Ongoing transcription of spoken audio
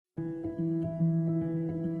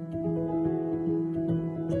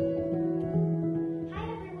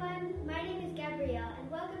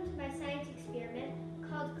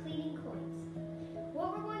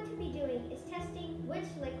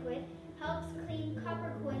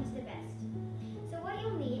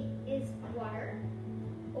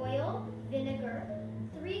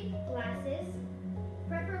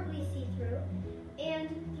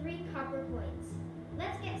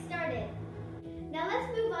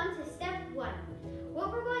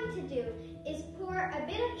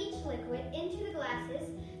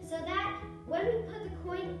that when we put the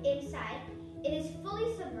coin inside, it is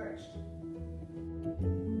fully submerged.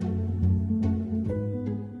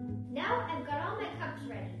 Now I've got all my cups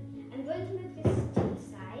ready. I'm going to move this to the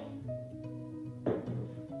side.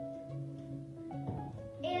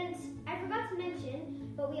 And I forgot to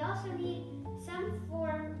mention, but we also need some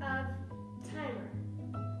form of timer.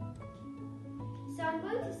 So I'm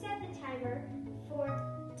going to set the timer for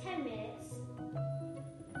 10 minutes,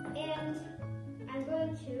 and I'm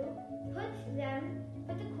going to put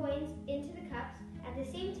the coins into the cups at the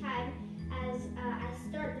same time as I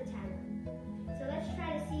start the timer. So let's try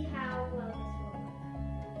to see how well this will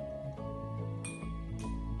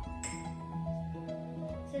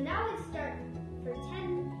work. So now let's start for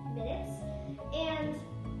 10 minutes, and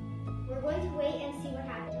we're going to wait and see what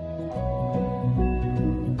happens.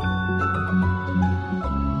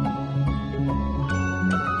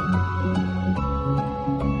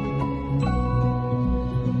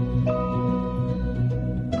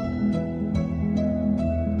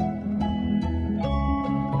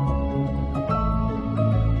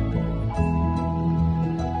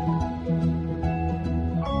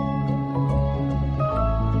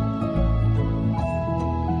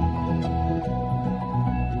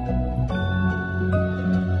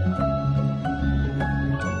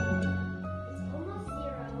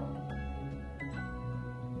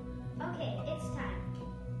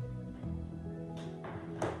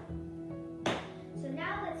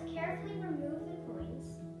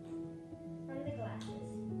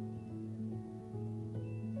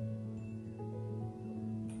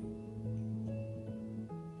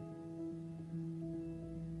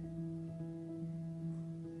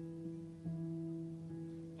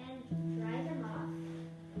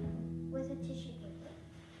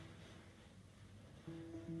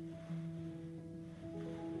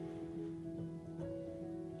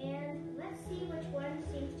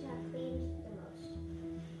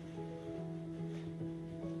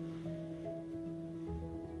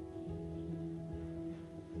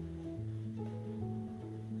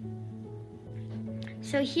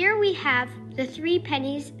 So here we have the 3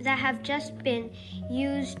 pennies that have just been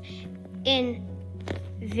used in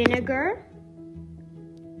vinegar,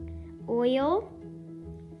 oil,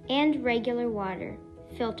 and regular water,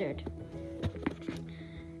 filtered.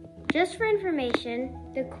 Just for information,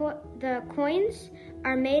 the coins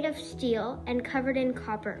are made of steel and covered in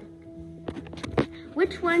copper.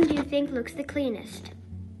 Which one do you think looks the cleanest?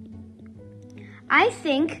 I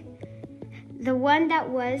think the one that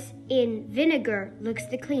was in vinegar looks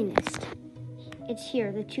the cleanest. It's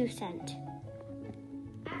here, the 2 cent.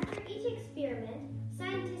 After each experiment,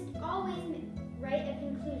 scientists always write a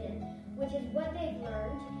conclusion, which is what they've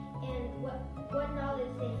learned and what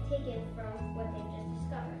knowledge they've taken from what they've just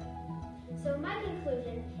discovered. So my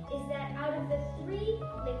conclusion is that out of the 3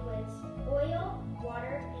 liquids, oil,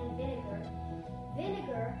 water, and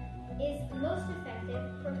vinegar is most effective